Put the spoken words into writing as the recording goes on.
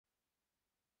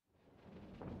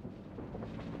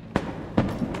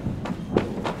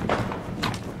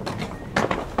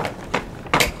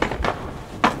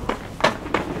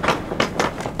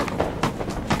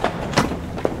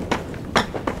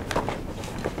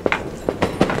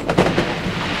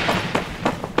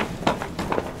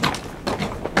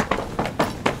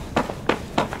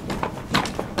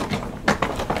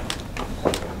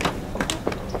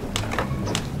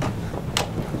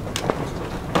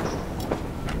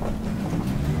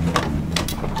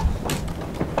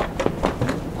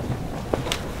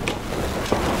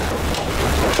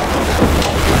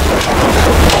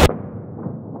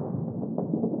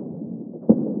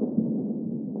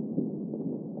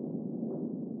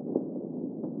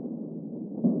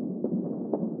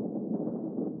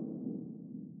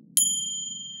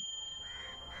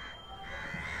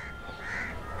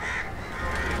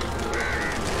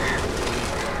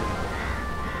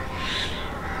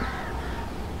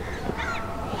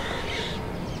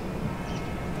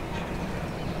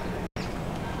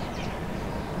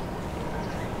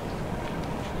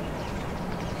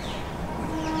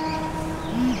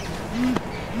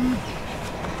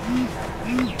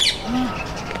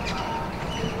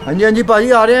हाँ जी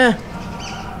भाजी आ रहे हैं।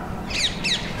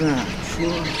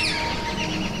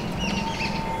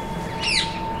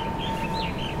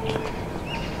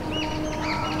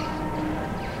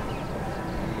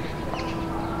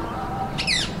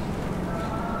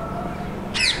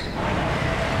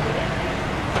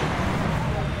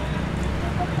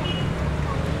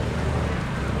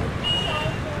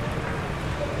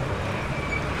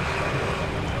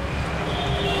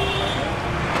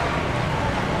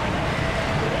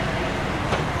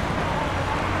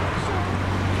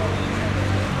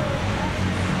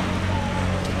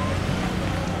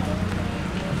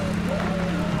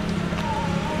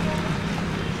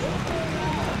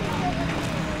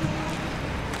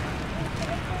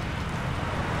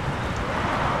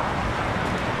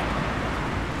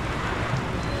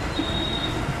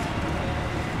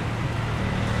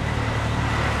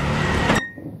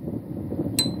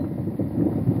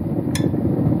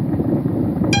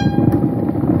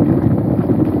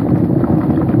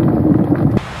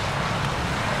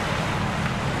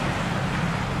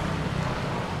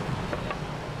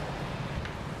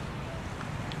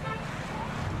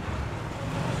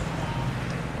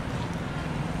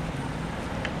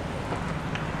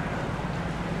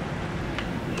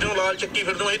 ਚੱਕੀ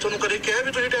ਫਿਰਦੇ ਹੋ। ਤੁਹਾਨੂੰ ਕਦੇ ਕਿਹਾ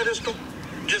ਵੀ ਤੁਸੀਂ ਟੈਰਰਿਸਟ ਹੋ?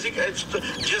 ਜੇ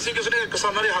ਅਸੀਂ ਕਿਸੇ ਨੇ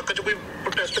ਕਿਸਾਨਾਂ ਦੇ ਹੱਕ 'ਚ ਕੋਈ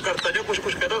ਪ੍ਰੋਟੈਸਟ ਕਰਤਾ ਜਾਂ ਕੁਛ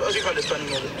ਕਹਿਦਾ ਅਸੀਂ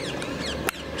ਖਾਲਿਸਤਾਨੀ ਹੋ ਗਏ,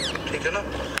 ਠੀਕ ਹੈ ਨਾ।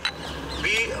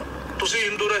 ਵੀ ਤੁਸੀਂ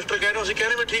ਹਿੰਦੂ ਰਾਸ਼ਟਰ ਕਹਿ ਰਹੇ ਹੋ, ਅਸੀਂ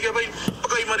ਕਹਿੰਦੇ ਵੀ ਠੀਕ ਹੈ ਭਾਈ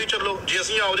ਭਕਾਈ ਮਾਰੀ ਚੱਲੋ। ਜੇ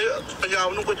ਅਸੀਂ ਆਪਦੇ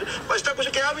ਪੰਜਾਬ ਨੂੰ ਅਸੀਂ ਤਾਂ ਕੁਛ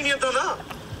ਕਿਹਾ ਵੀ ਨਹੀਂ ਇੱਦਾਂ ਦਾ,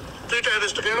 ਤੁਸੀਂ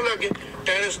ਟੈਰਰਿਸਟ ਕਹਿਣ ਲੱਗ ਗਏ।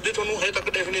 ਟੈਰਰਿਸਟ ਦੀ ਤੁਹਾਨੂੰ ਹਜੇ ਤੱਕ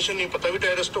ਡੈਫੀਨੇਸ਼ਨ ਨਹੀਂ ਪਤਾ ਵੀ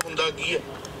ਟੈਰਰਿਸਟ ਹੁੰਦਾ ਕੀ ਹੈ,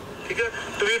 ਠੀਕ ਹੈ।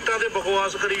 ਟਵੀਟਾਂ ਦੇ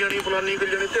ਬਕਵਾਸ ਕਰੀ ਜਾਣੀ, ਫਲਾਨੀ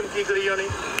ਕਰੀ ਜਾਣੀ, ਧਮਕੀ ਕਰੀ ਜਾਣੀ,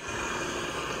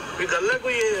 ਵੀ ਗੱਲ ਹੈ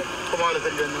ਕੋਈ? ਇਹ ਕਮਾਲ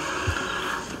ਕਰੀ ਜਾਣੀ।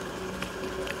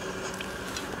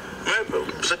 ਮੈਂ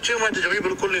ਸੱਚੀ ਮੈਂ ਜਮੀ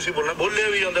ਬਿਲਕੁਲ ਨਹੀਂ ਸੀ ਬੋਲਿਆ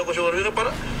ਵੀ ਜਾਂਦਾ ਕੁਛ ਹੋਰ ਵੀ ਨਾ,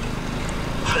 ਪਰ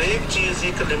ਹਰੇਕ ਚੀਜ਼ ਦੀ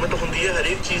ਇੱਕ ਲਿਮਿਟ ਹੁੰਦੀ ਹੈ,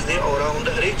 ਹਰੇਕ ਚੀਜ਼ ਦੇ ਔਰਾ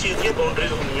ਹੁੰਦਾ, ਹਰੇਕ ਚੀਜ਼ ਦੀਆਂ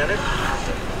ਬਾਉਂਡਰੀਜ਼ ਹੁੰਦੀਆਂ ਨੇ।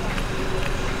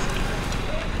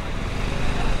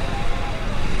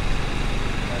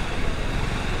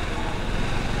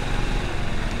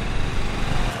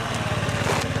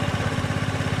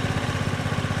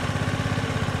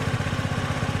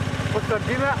 सर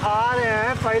जी में आ रहे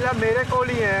हैं, पहला मेरे को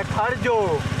ही है, खड़ जो।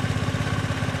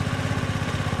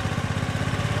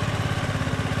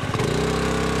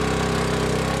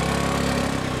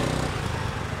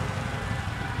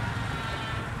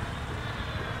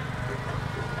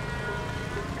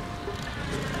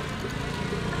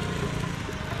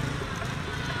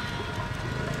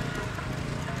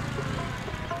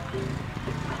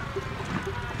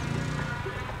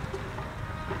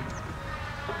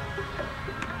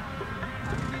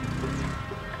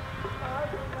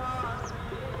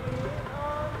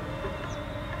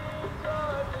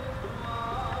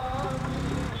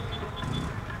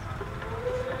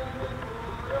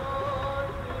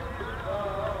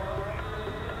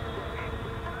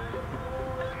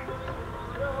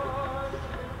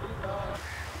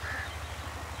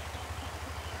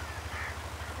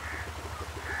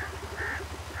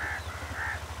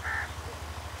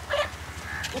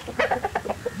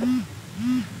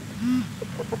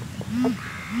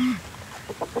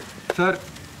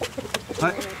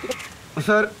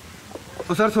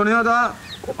 सर सुनियो था,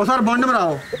 सर बंड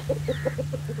मराओ।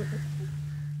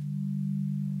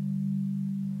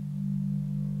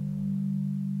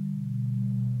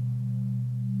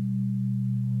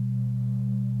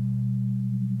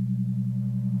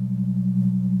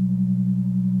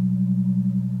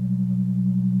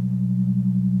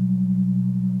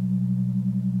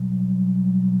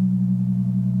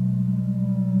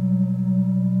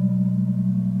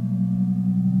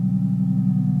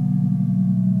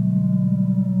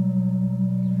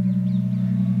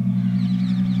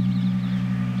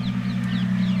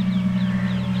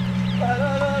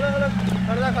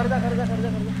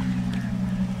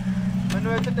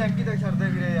 मैनू इतने टैंकी तक छड़ दे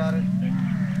वीरे यार।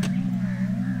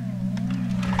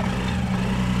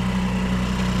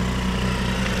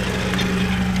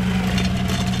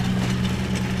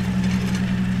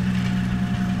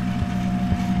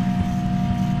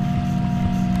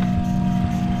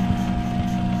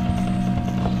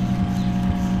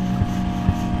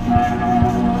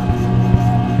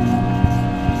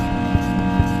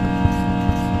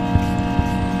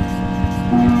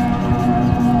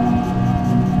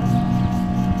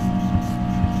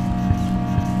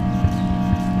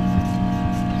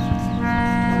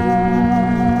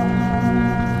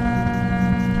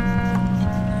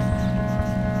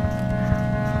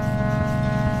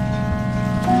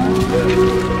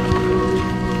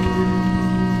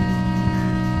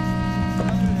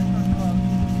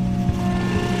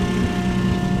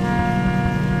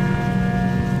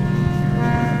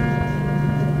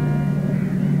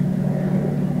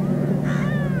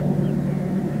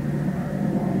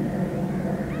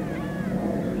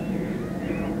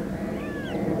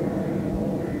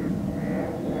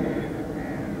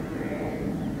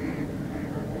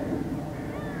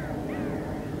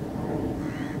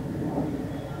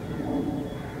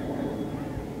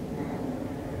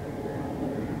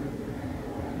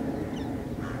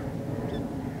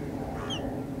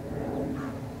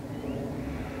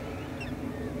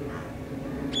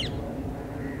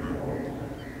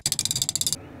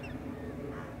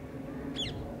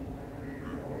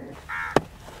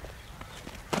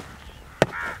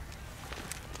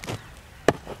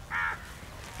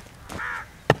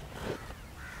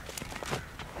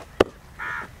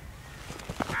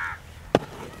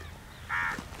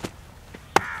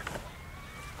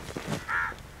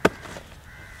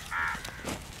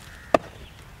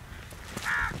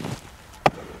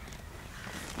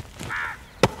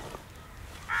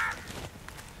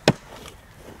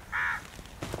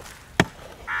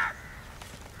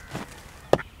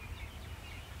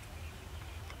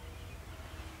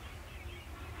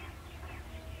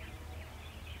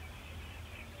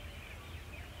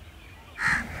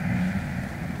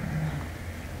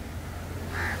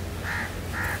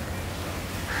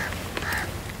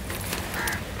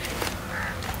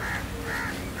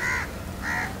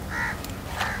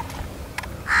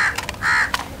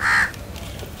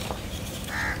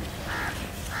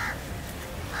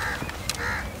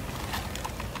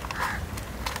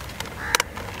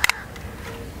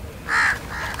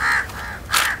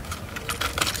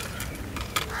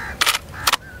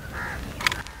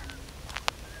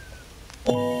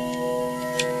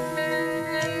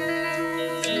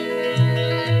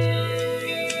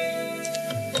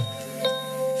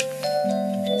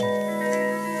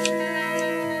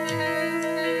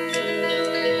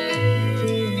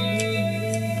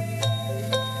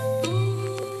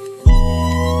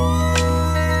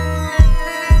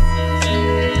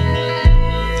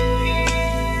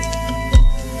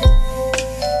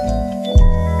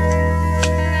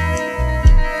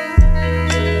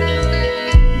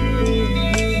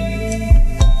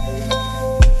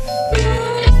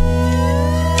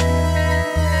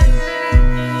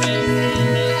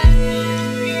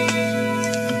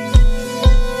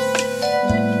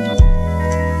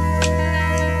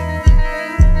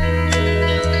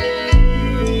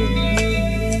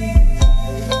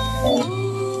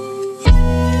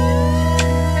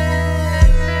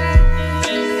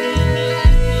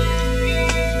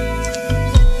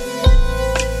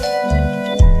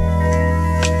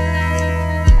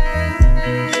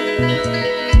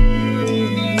 है।